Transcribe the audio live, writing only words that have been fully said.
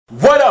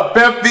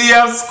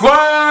FBF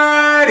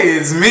Squad?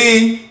 It's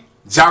me,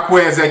 Jacques,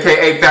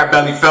 aka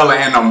Fatbellyfella,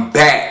 and I'm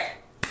back.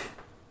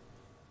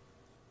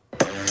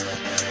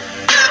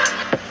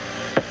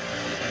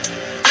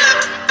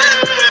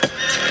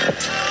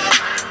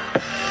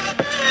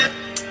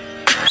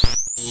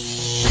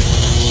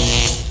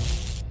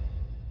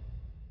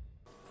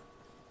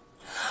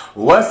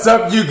 What's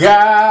up, you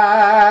guys?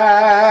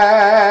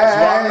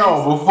 Y'all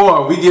know,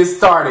 before we get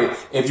started,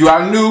 if you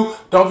are new,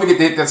 don't forget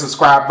to hit that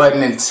subscribe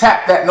button and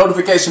tap that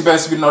notification bell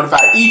so you get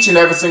notified each and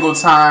every single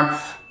time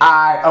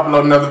I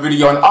upload another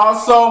video. And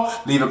also,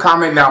 leave a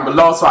comment down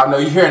below so I know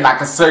you're here and I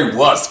can say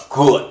what's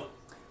good.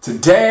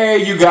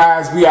 Today, you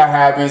guys, we are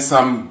having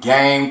some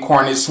game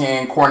Cornish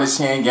hen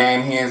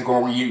game hens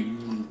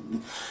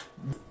going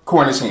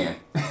Cornish hen.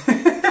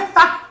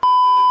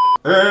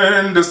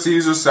 And the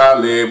Caesar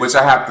salad, which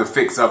I have to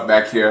fix up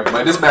back here,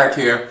 but it's back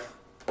here.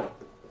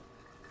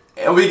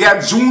 And we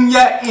got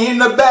Junior in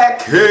the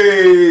back.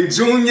 Hey,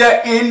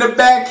 Junior in the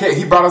back. Hey,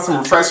 he brought us some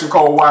refreshing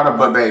cold water,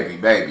 but baby.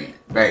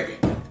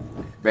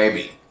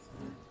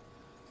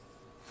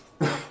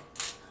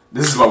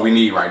 This is what we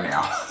need right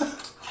now.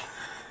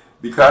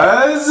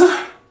 Because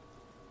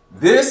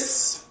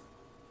this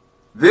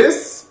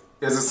is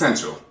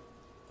essential.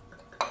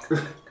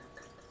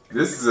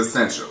 This is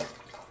essential.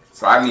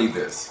 So I need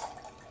this.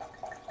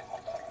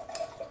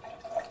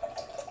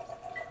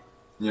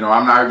 You know,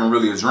 I'm not even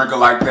really a drinker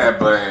like that,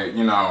 but,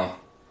 you know.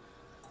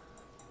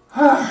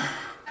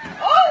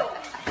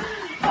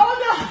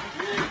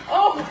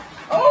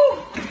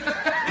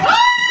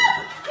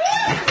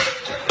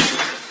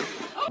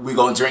 We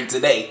gonna drink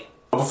today.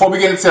 Before we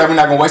get into it, we're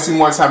not gonna waste any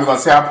more time. We're gonna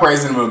say our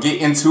praise and we'll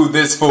get into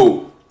this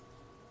food.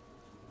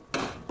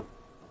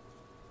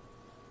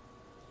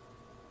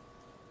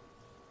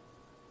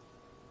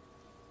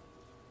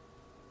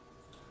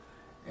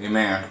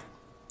 Amen.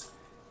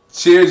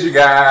 Cheers, you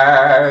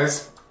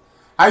guys.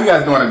 How you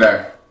guys doing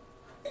today?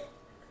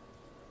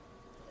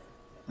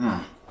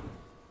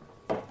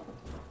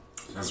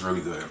 That's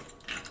really good.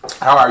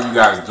 How are you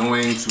guys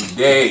doing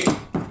today?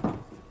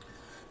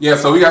 Yeah,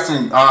 so we got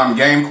some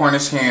game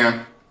Cornish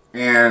hen,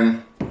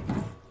 and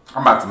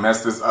I'm about to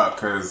mess this up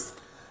because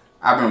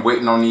I've been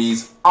waiting on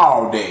these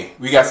all day.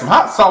 We got some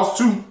hot sauce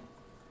too.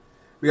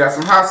 We got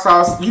some hot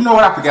sauce. You know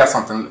what? I forgot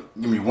something.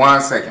 Give me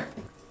 1 second.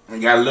 We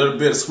got a little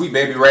bit of Sweet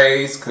Baby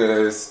Ray's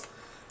because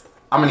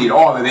I'm going to need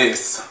all of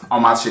this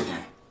on my chicken.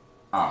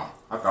 Oh,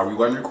 I thought we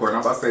wasn't recording. I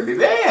was about to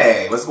say,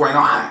 hey, what's going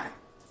on?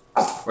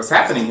 What's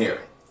happening here?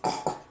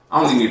 I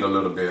only need a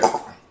little bit.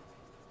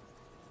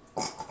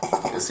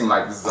 It seems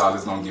like this is all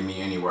that's going to get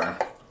me anywhere.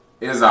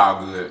 It's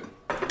all good.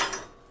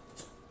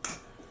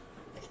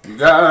 You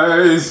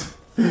guys.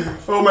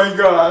 Oh my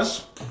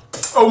gosh.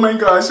 Oh my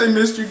gosh, I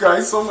missed you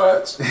guys so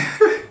much. I'm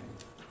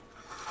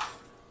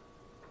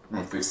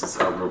gonna fix this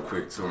up real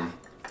quick too.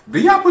 Do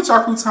y'all put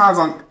your croutons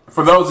on,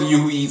 for those of you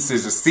who eat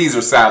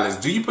Caesar salads,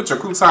 do you put your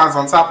croutons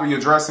on top of your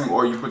dressing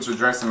or you put your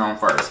dressing on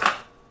first?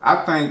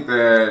 I think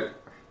that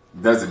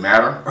doesn't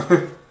matter.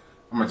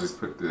 I'm gonna just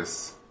put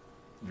this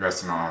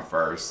dressing on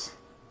first.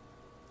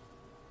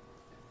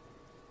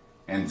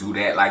 And do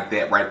that like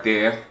that right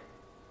there.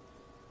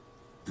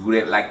 Do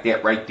that like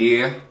that right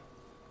there.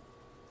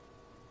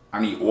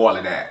 I need all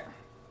of that.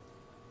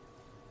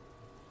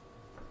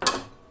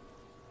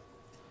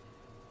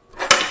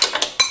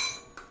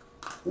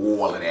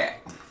 All of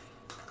that.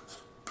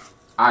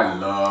 I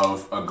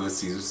love a good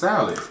Caesar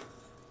salad.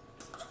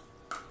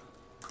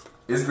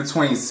 It's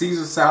between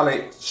Caesar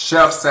salad,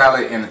 chef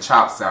salad, and the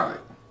chopped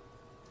salad.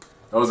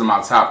 Those are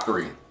my top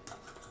three.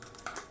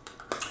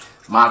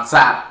 My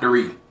top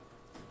three.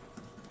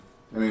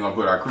 Then we're gonna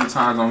put our croutons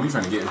on. We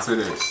finna get into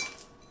this.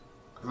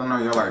 Cause I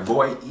know y'all like,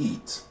 boy,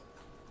 eat.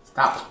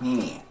 Stop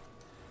playing.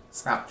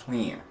 Stop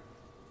playing.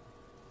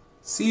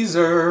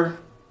 Caesar.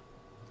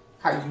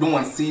 How you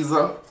doing,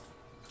 Caesar?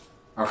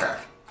 Okay.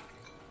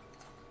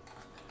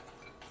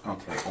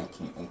 Okay.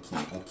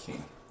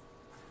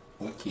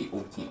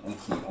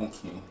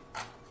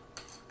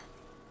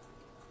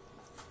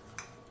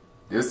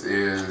 This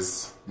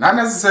is not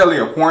necessarily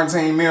a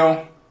quarantine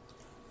meal.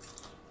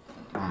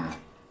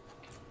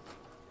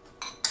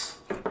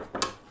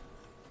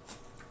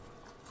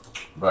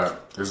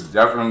 But it's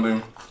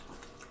definitely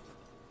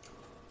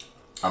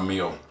a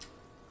meal.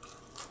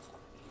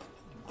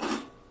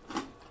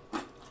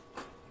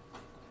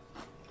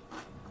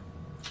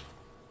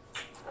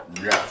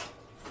 Yeah.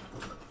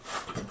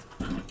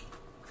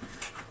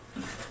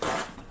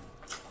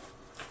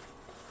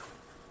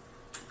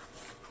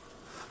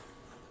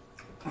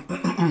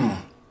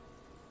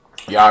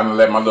 Yeah, I'm gonna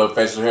let my little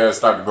facial hair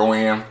start to go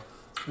in.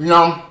 You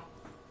know,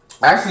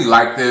 I actually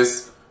like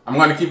this. I'm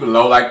gonna keep it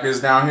low like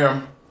this down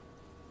here.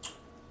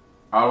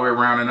 All the way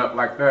around and up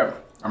like that.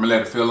 I'm gonna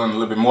let it fill in a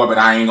little bit more, but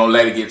I ain't gonna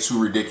let it get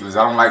too ridiculous.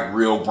 I don't like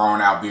real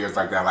grown out beards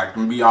like that. I like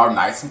them to be all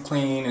nice and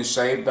clean and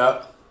shaved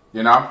up,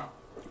 you know?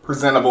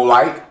 Presentable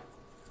like.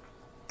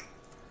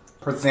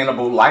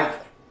 Presentable like.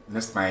 And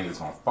this thing is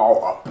gonna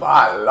fall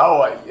apart,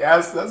 Lord.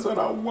 Yes, that's what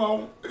I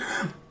want.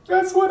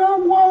 That's what I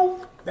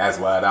want. That's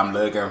what I'm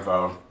looking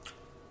for.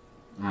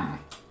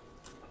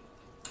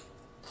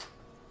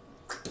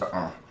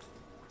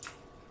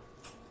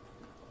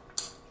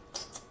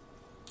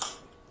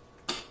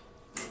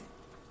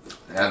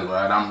 That's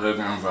what I'm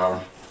looking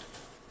for.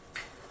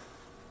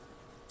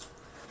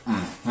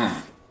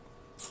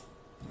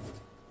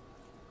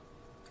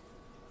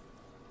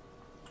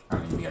 I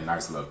need me a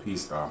nice little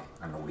piece though.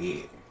 I know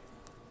it.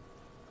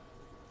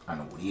 I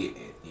know it.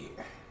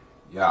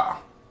 Yeah.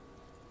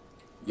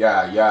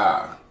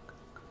 Yeah.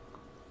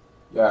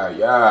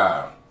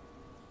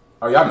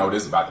 Oh, y'all know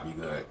this is about to be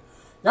good.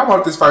 Y'all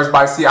want this first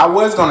bite? See, I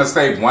was gonna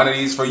save one of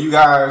these for you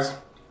guys.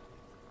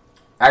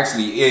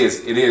 Actually,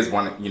 it is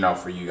one, you know,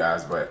 for you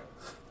guys, but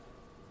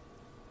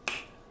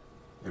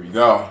here we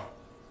go.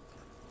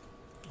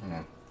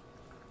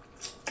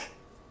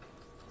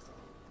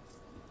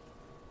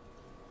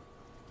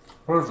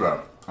 What is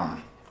that?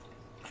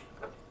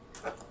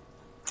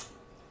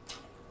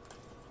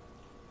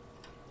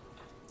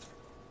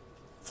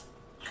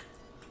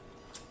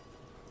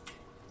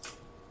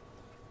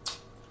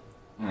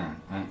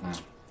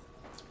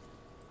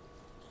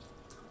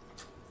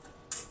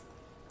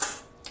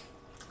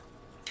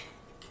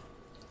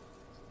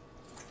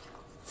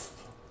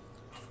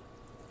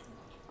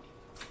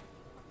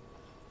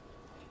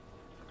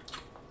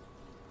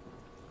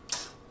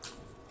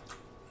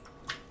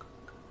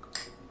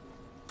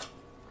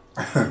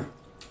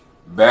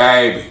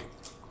 Baby.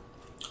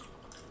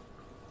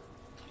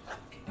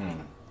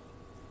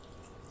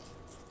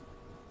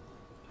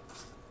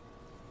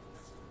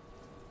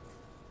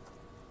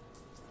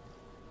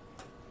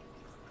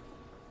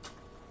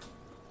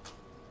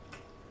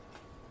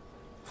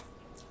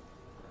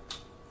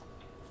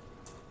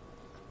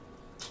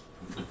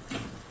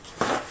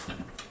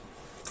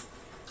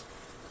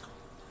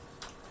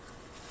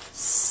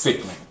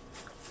 Sickening.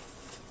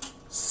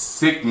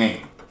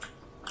 Sickening.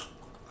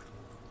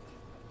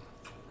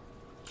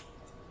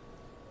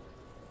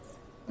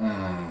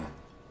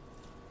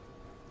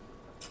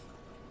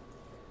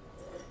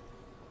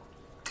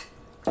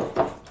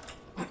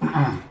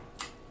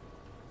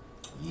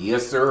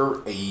 Yes,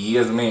 sir.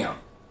 Yes, ma'am.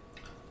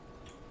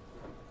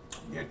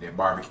 Get that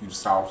barbecue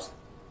sauce.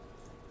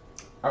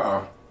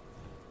 Uh-oh.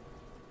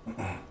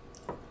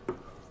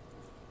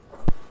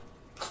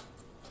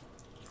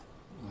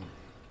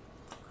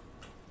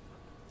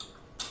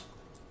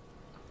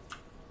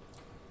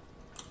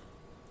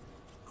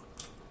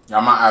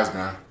 Y'all, my eyes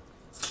done.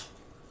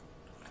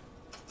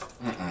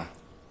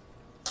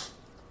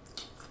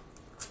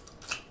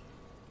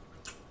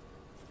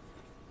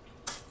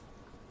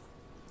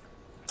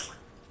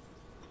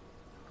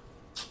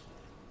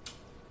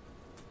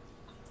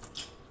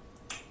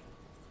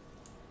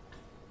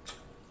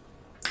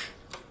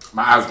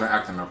 My eyes been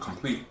acting a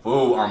complete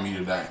fool on me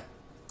today.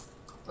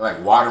 They're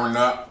like watering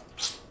up,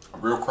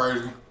 real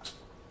crazy.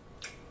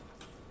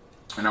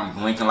 And I'm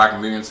blinking like a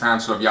million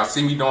times. So if y'all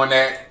see me doing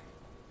that,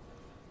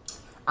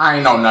 I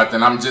ain't know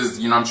nothing. I'm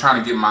just, you know, I'm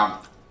trying to get my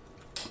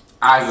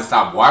eyes to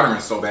stop watering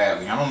so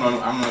badly. I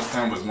don't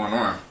understand what's going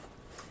on.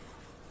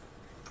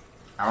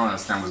 I don't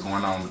understand what's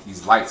going on with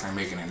these lights. Ain't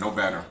making it no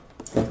better.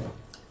 You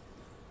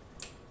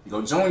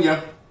go,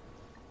 Junior.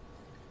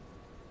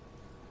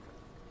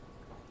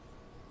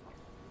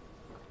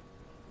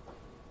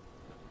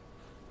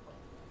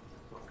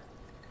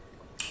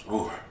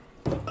 Ooh.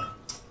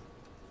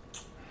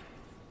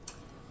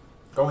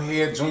 Go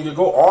ahead, Junior.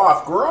 Go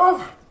off,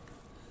 girl.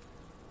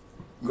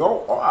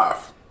 Go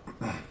off.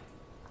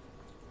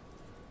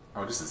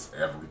 Oh, this is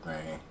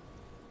everything.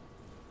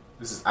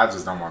 This is, I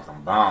just don't want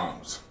them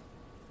bones.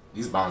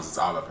 These bones is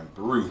all up and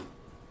through.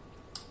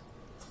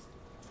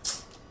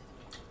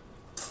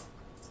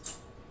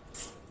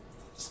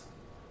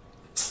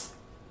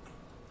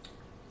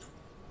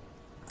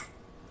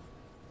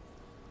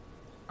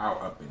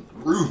 All up and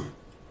through.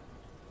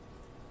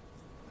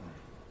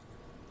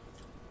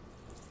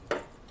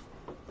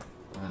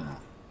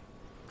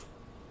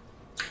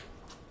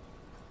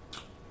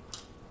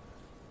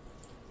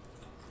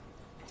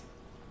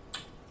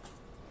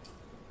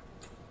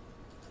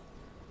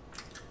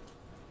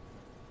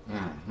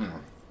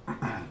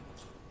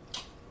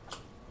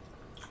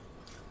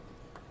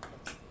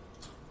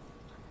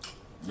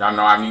 Y'all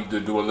know I need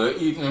to do a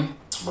little eating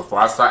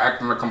before I start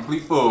acting a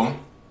complete fool.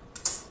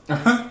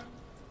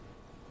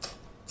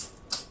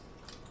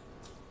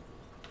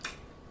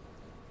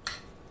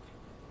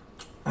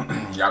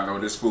 Y'all know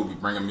this food be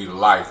bringing me to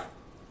life.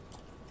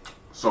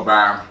 So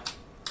by,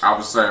 I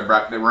would say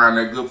about around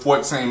that good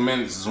 14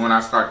 minutes is when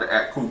I start to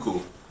act cuckoo.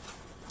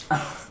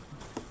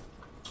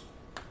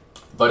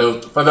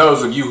 But for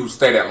those of you who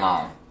stay that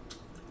long,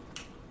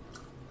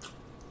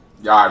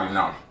 y'all already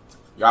know.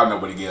 Y'all know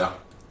what it is.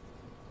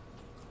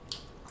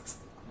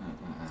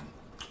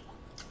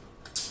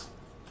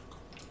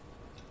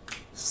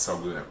 So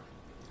good.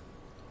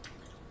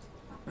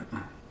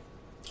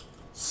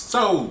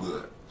 So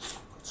good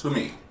to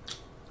me.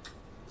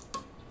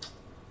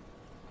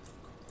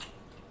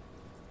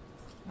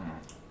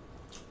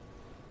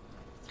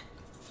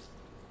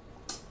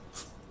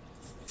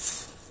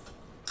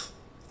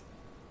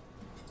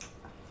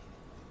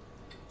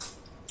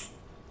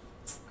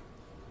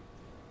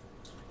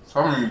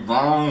 So many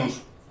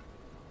bones.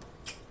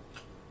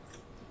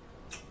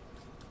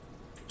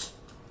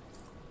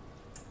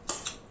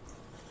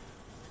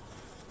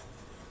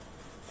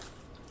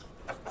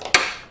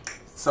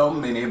 So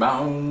many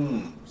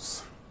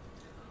bones.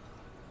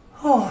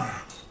 Oh.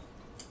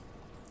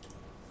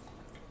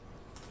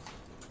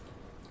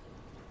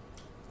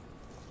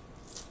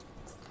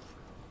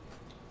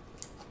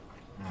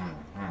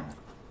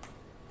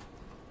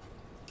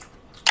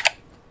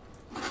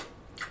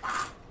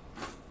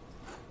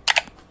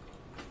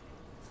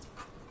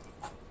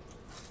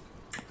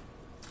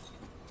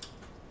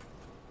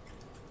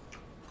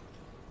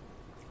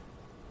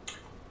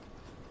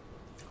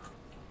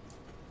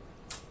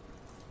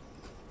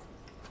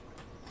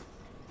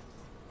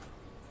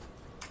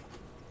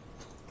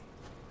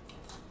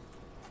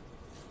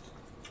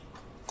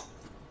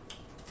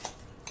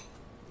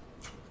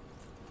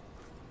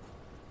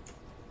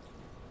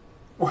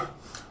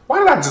 Why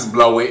did I just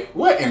blow it?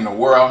 What in the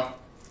world?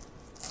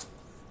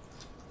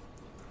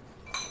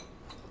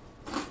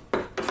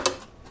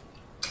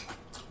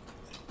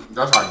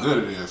 That's how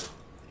good it is.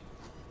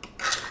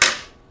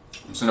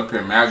 I'm sitting up here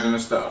imagining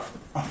stuff.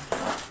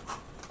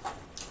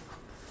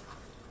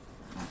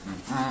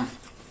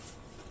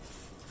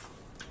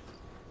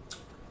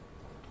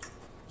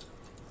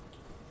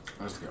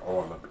 Let's get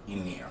all up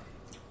in there.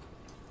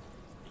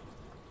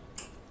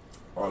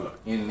 All up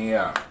in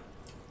there.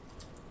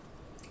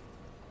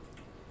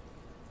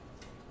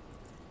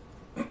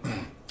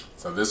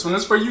 So this one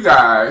is for you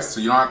guys,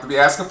 so you don't have to be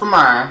asking for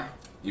mine,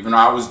 even though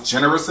I was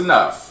generous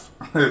enough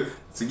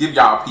to give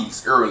y'all a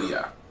piece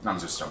earlier. No, I'm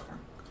just joking.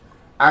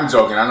 I'm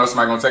joking. I know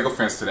somebody gonna take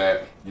offense to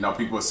that. You know,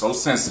 people are so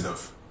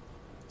sensitive.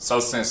 So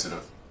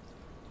sensitive.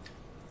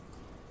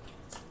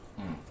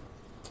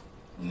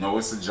 You know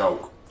it's a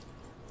joke.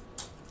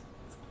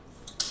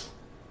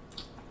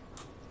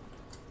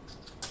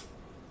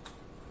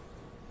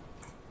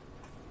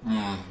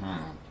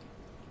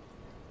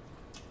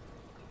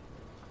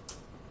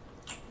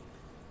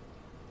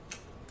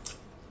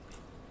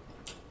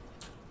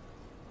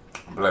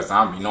 Bless,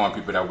 I don't be knowing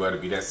people that well to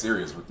be that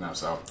serious with them,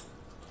 so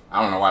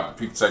I don't know why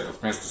people take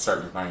offense to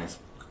certain things.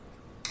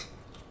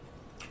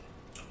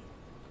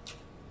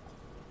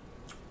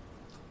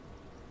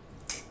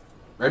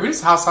 Maybe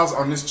this hot sauce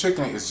on this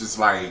chicken is just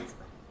like,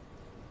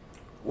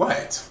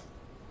 what?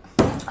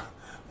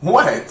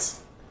 What?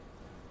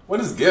 What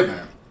is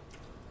given?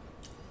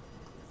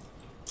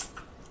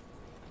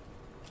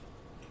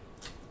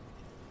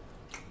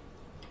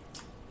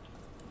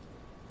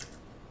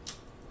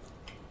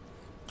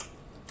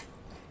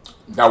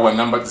 That wasn't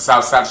nothing but the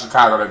south side of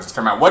Chicago that just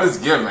came out. What is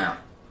given?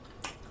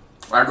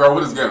 Right, girl,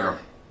 what is given?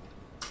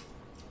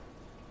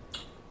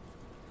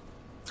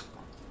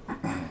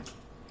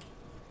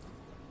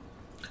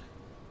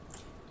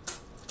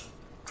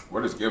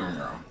 What is given,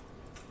 girl?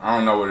 I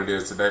don't know what it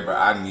is today, but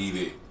I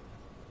needed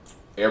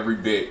every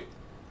bit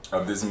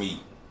of this meat.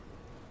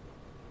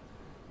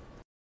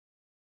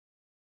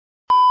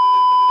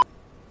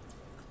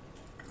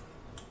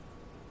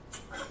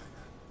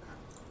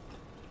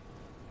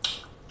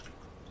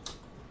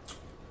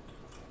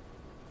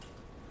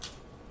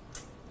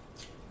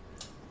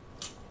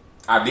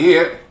 I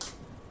did.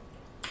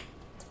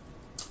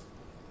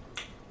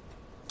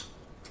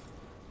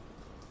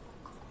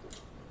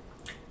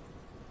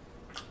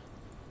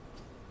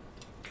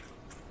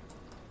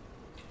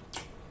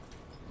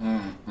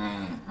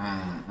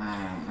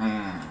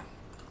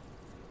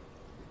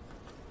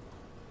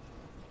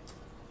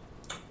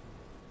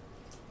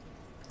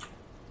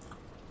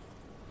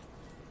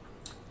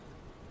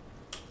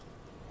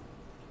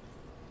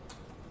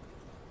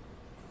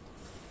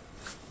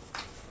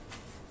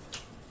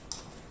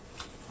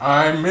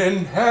 I'm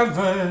in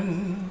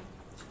heaven,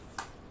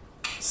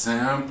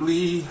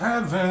 simply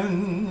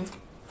heaven.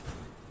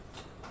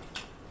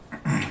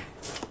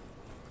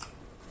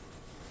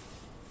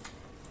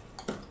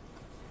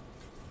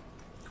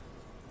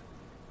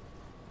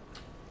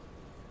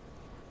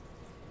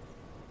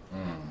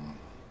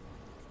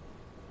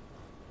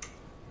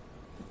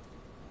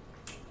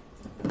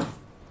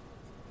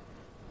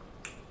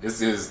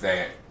 This is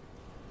that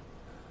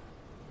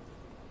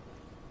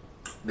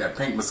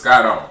pink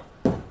Moscato.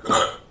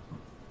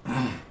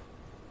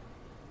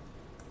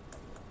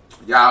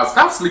 Y'all,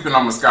 stop sleeping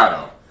on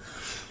Moscato.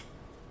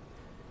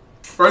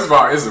 First of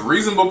all, it's a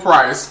reasonable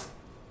price,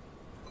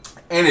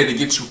 and it'll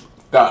get you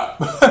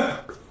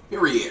up.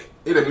 Period.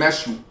 It'll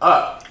mess you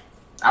up.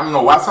 I don't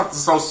know why something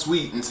so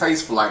sweet and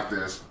tasteful like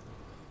this,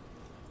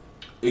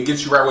 it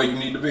gets you right where you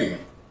need to be.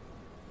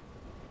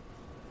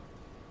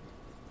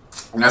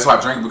 And that's why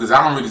I drink it, because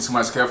I don't really too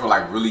much care for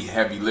like really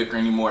heavy liquor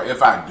anymore.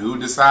 If I do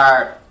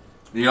decide,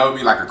 you know, it'd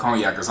be like a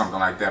cognac or something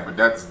like that, but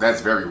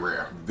that's very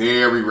rare.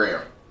 Very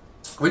rare.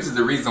 Which is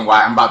the reason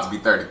why I'm about to be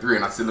 33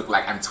 and I still look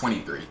like I'm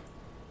 23.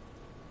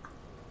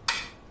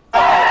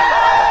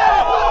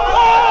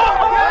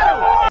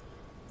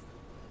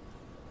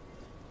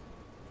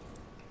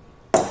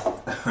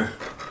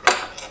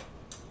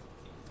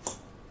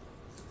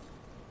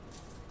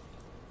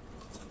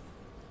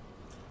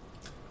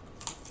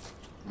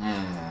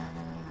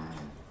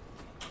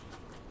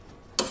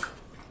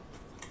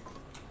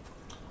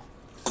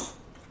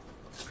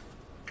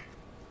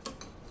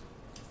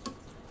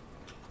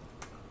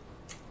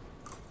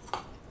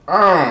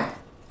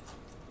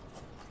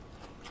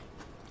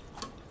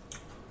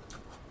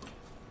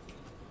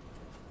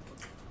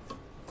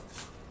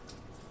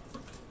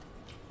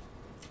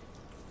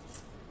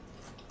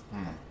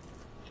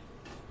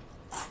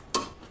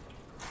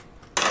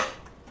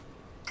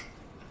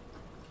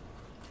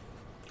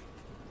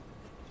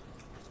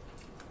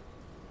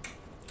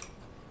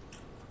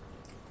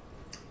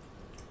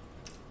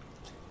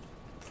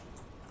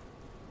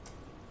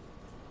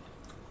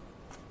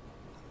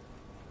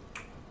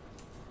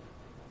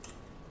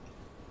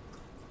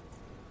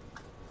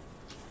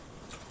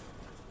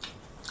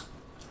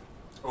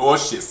 Oh,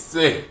 shit,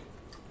 sick.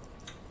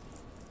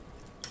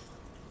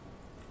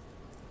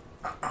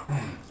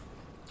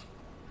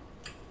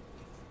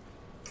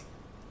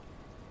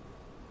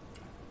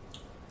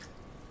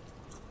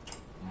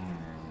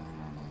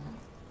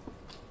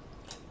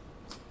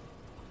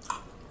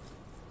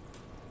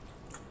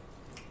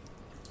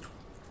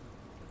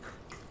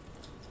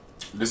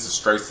 This is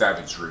straight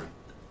savagery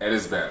at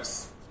its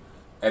best,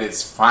 at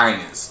its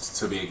finest,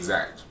 to be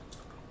exact.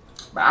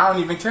 But I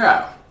don't even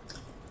care.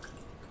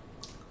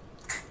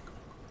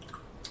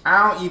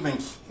 I don't even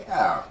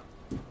care.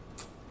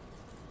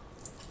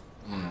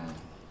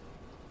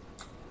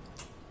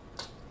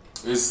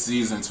 It's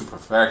seasoned to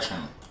perfection.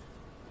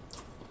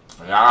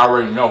 And I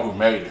already know who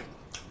made it.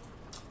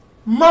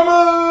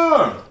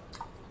 Mama!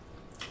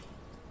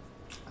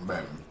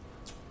 Baby.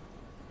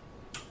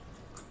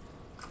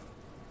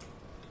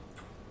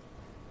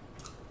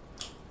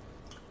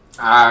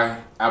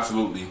 I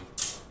absolutely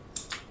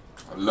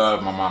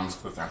love my mom's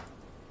cooking.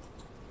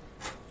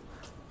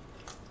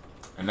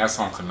 And that's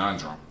on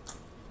Conundrum.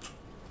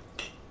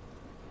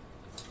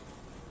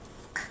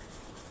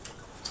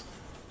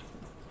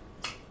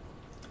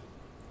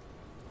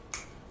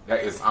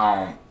 That is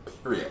on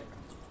period.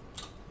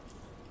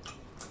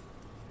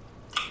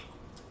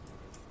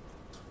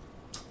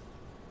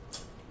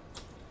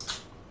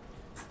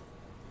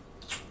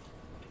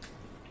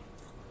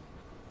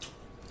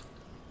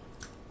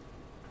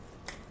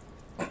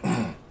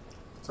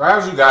 So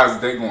how's you guys'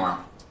 day going?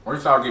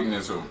 What y'all getting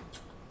into?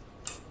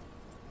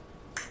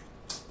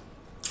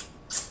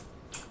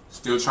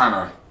 Still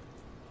trying to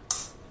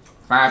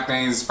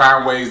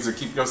find ways to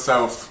keep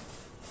yourself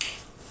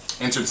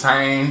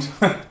entertained?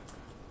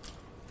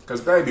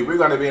 Because baby, we're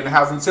going to be in the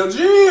house until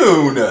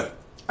June.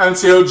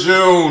 Until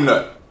June.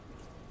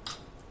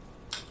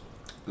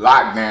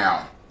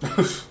 Lockdown.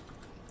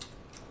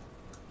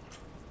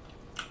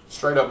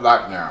 Straight up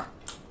lockdown.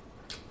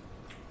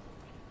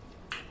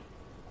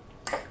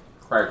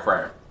 Crack,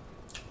 crack.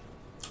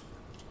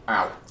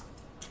 Out.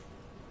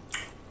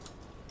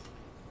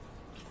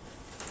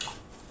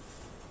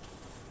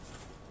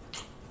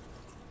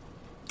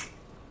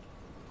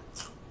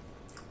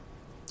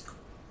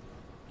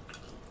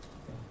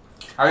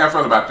 How y'all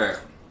feel about that?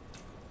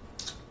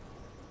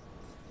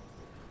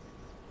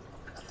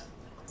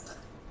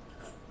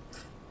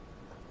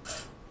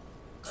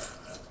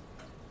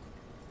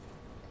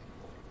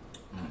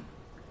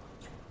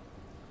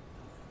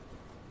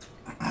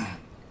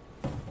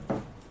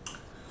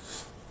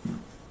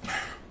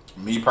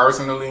 Me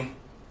personally,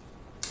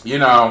 you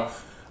know,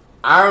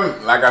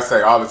 I'm, like I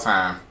say all the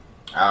time,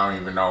 I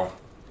don't even know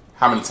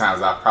how many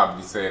times I've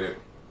probably said it.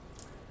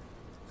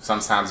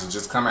 Sometimes it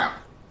just come out.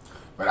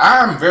 But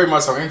I'm very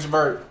much an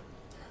introvert,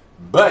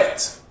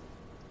 but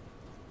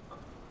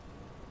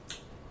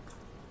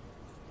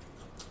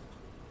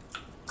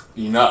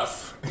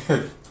enough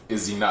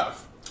is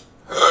enough.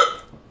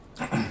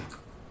 I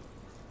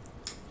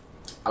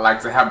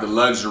like to have the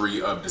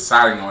luxury of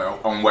deciding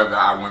on whether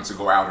I want to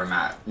go out or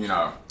not, you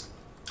know.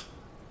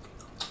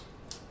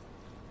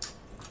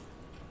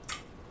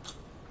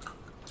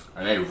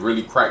 And they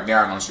really cracked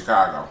down on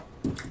Chicago.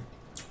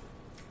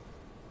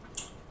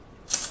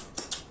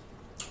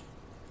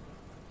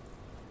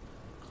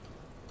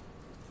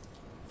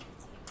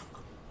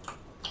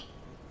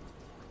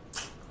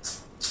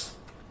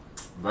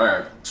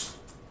 But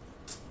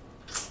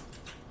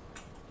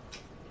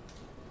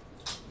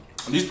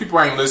these people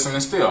ain't listening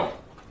still.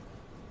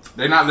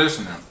 They're not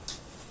listening.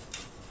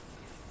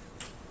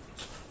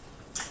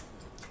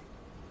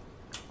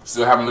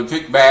 Still having the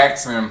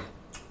kickbacks and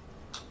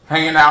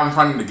hanging out in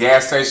front of the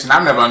gas station.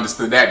 I never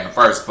understood that in the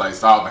first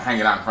place. All the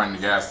hanging out in front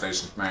of the gas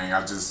station thing.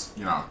 I just,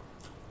 you know,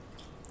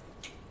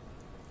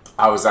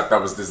 I always thought that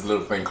was this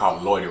little thing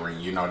called loitering.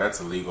 You know, that's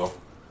illegal.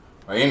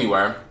 But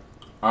anyway,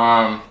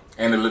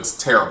 and it looks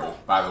terrible,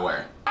 by the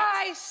way.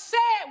 I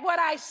said what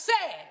I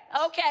said.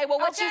 Okay, well,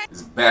 what you...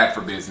 It's bad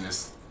for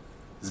business.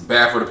 It's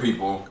bad for the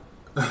people.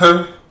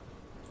 It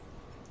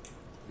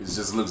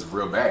just looks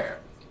real bad.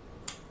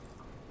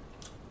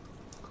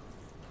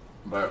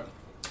 But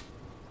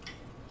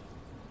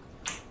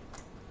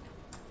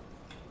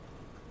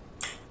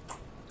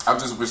I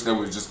just wish they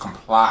would just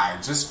comply.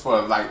 Just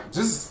for like,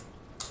 just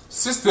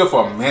sit still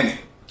for a minute.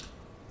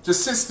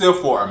 Just sit still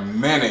for a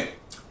minute.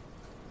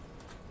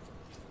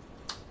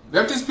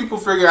 Let these people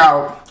figure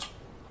out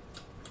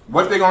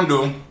what they're gonna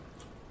do,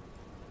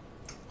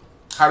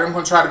 how they're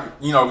gonna try to,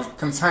 you know,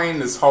 contain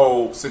this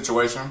whole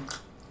situation.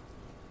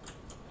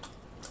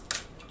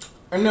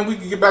 and then we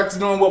can get back to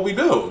doing what we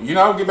do. You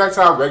know, get back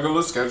to our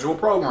regular scheduled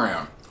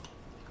program.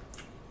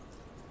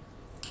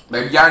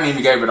 Maybe y'all ain't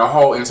even gave it a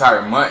whole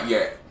entire month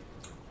yet.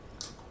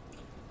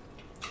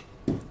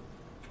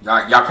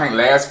 Y'all can't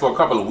last for a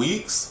couple of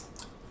weeks.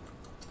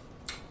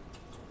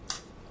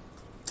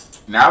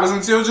 Now it's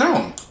until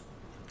June.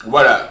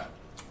 What up?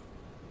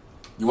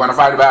 You want to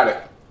fight about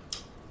it?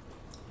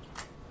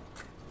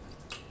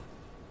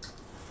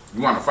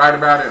 You want to fight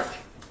about it?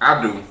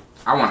 I do.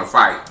 I want to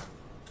fight.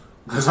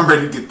 Because I'm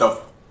ready to get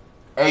the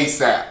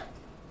ASAP.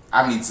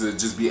 I need to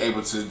just be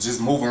able to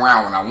just move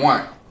around when I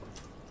want.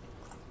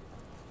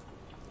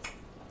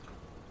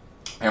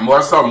 And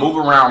more so move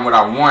around when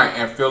I want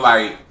and feel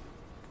like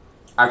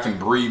I can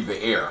breathe the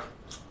air.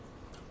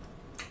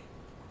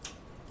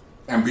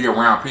 And be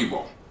around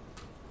people.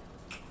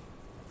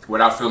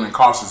 Without feeling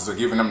cautious or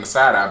giving them the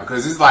side eye.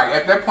 Because it's like,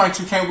 at that point,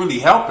 you can't really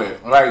help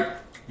it. Like,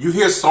 you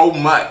hear so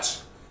much.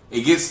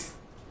 It gets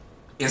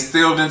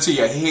instilled into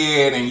your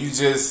head and you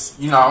just,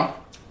 you know,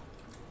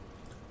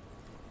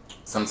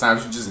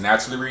 sometimes you just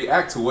naturally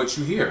react to what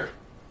you hear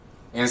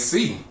and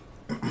see.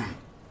 And,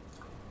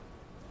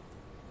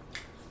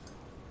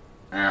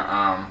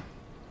 I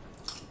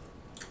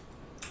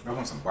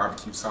want some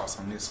barbecue sauce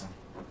on this one.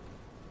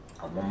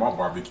 I want my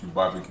barbecue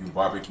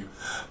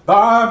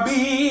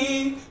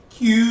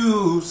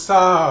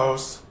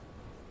sauce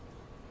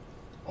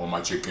on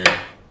my chicken.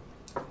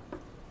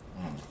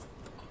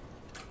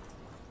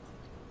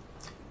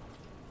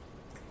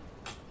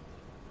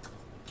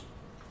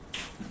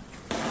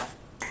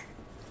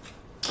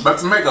 But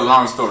to make a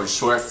long story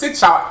short, sit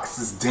y'all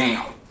asses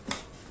down.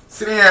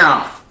 Sit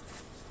down.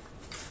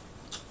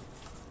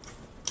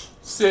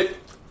 Sit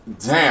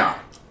down.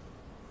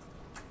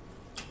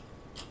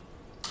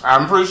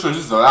 I'm pretty sure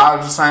this is a lot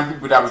of the same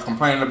people that was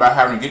complaining about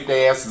having to get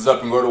their asses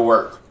up and go to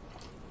work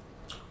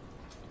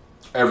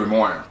every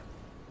morning.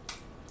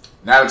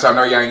 Now that y'all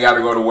know y'all ain't got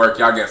to go to work,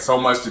 y'all got so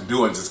much to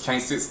do and just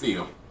can't sit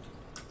still.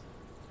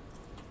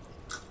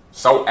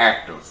 So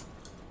active.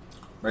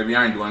 Maybe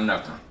I ain't doing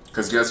nothing.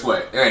 Because guess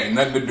what? There ain't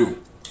nothing to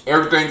do.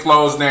 Everything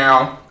closed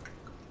down.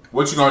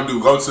 What you gonna do?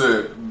 Go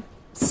to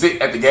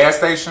sit at the gas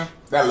station?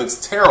 That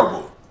looks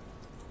terrible.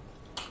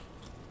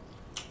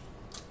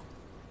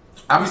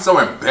 I be so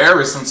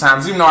embarrassed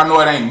sometimes, even though I know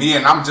it ain't me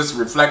and I'm just a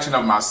reflection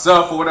of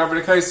myself or whatever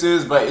the case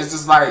is, but it's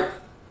just like,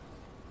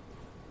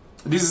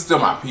 these are still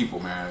my people,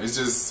 man. It's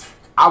just,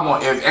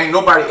 if ain't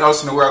nobody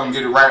else in the world gonna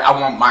get it right, I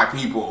want my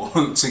people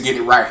to get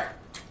it right.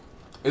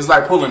 It's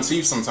like pulling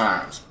teeth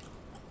sometimes.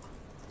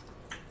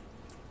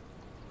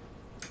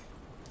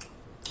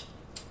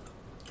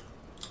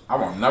 I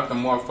want nothing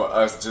more for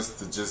us just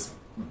to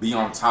be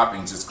on top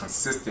and just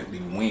consistently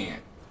win.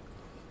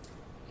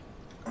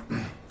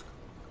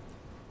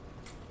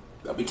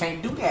 But we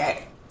can't do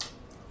that.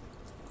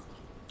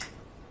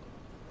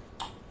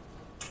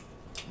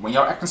 When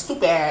y'all acting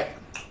stupid.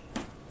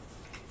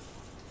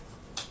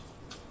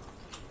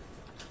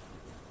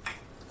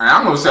 And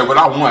I'm gonna say what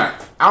I want.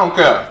 I don't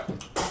care.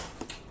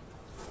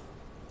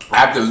 I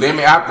have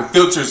to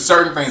filter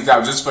certain things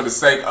out just for the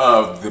sake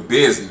of the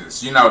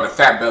business. You know, the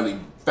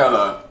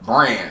Fatbellyfella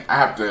brand. I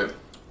have to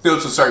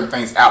filter certain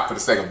things out for the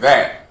sake of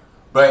that.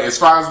 But as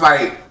far as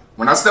like,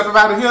 when I step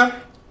out of here,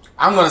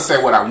 I'm going to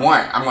say what I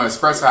want. I'm going to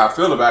express how I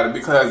feel about it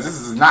because this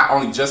is not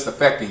only just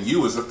affecting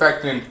you, it's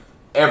affecting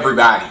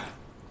everybody.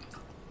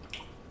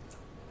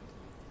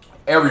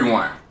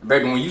 Everyone.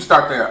 Baby, when you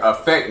start to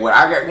affect what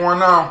I got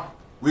going on,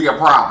 we got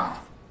problems.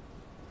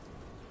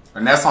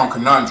 And that's on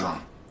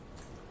Conundrum.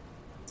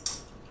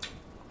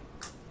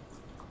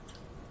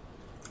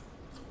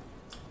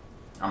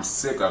 I'm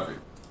sick of it.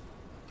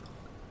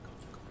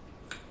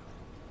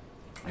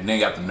 And they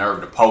got the nerve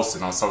to post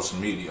it on social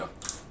media.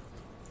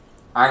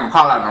 I ain't gonna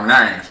call out no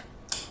names,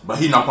 but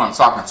he know who I'm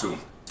talking to,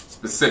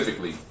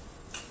 specifically.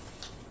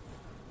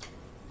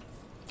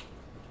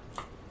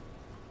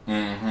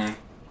 I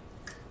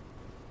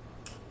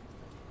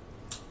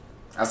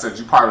said,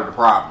 you part of the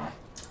problem.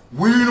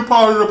 We ain't a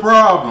part of the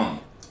problem.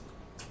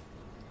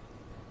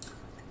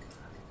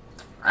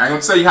 I ain't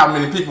gonna tell you how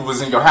many people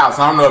was in your house.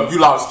 I don't know if you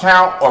lost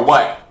count or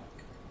what.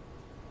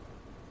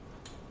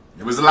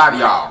 It was a lot of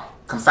y'all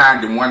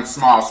confined in one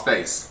small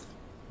space.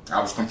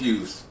 I was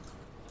confused.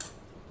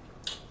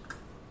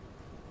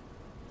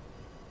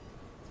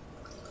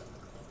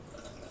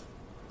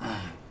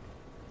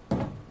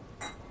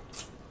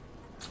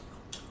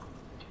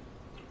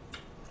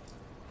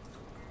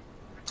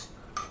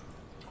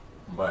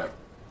 But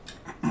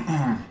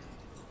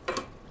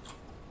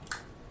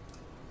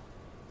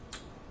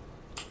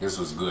this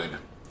was good.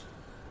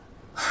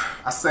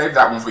 I saved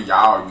that one for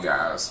y'all, you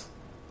guys.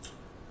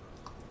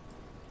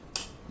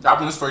 That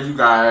one is for you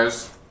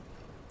guys.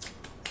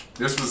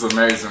 This was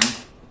amazing.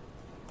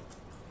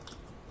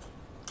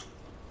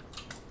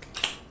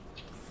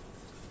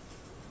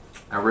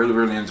 I really,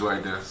 really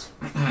enjoyed this.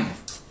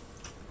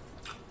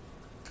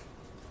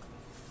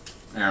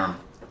 And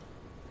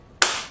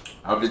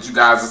I hope that you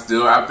guys are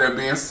still out there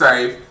being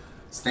safe,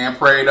 staying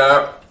prayed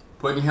up,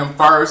 putting him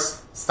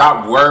first,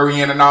 stop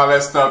worrying and all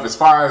that stuff. As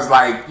far as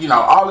like, you know,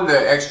 all of the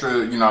extra,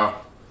 you know,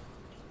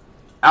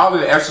 all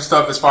of the extra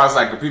stuff as far as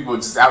like the people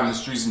just out in the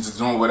streets and just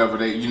doing whatever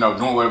they, you know,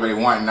 doing whatever they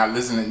want and not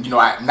listening, you know,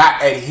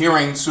 not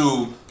adhering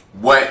to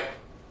what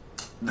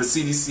the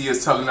CDC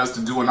is telling us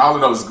to do and all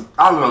of those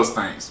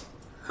things.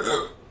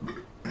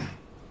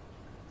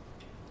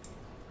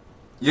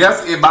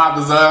 Yes, it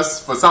bothers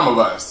us for some of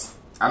us.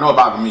 I know it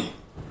bothers me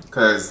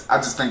because I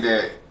just think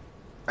that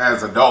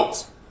as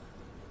adults,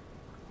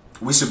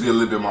 we should be a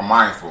little bit more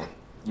mindful,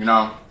 you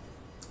know,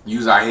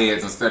 use our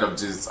heads instead of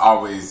just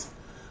always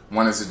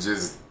wanting to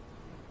just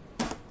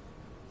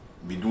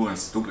be doing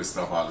stupid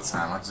stuff all the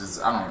time. It's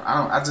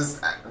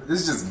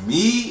just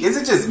me. Is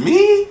it just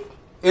me?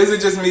 Is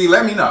it just me?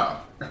 Let me know.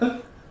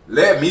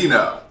 Let me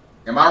know.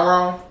 Am I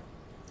wrong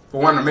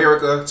for wanting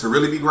America to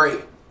really be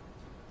great?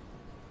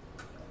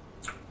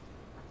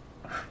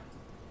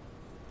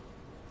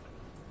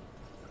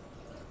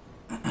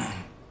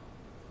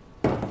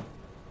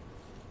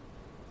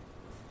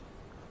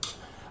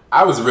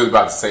 I was really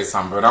about to say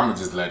something, but I'm going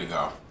to just let it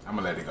go. I'm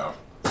going to let it go.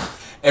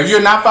 If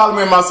you're not following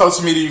me on my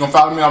social media, you can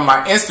follow me on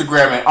my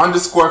Instagram at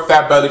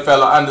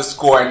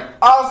 _FatBellyFella_ and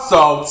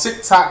also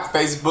TikTok,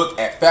 Facebook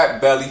at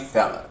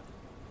FatBellyFella.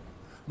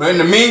 But in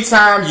the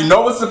meantime, you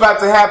know what's about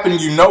to happen.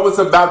 You know what's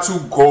about to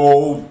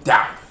go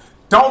down.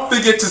 Don't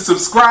forget to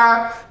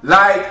subscribe,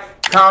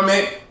 like,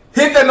 comment,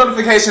 hit that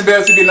notification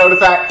bell to be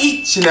notified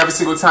each and every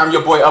single time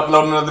your boy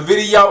uploads another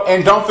video.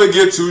 And don't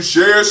forget to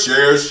share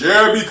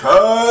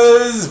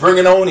because bring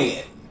it on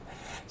in.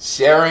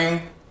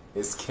 Sharing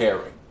is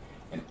caring.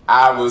 And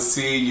I will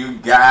see you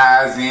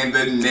guys in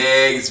the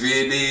next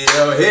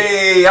video.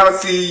 Hey, I'll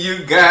see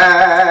you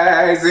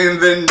guys in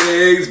the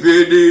next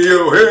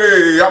video.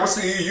 Hey, I'll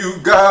see you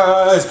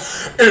guys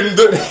in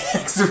the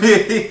next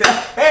video.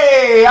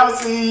 Hey, I'll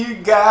see you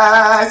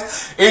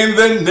guys in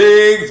the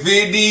next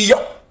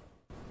video.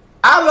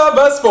 I love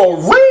us for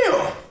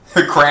real.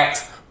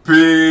 Cracks.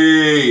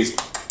 Peace.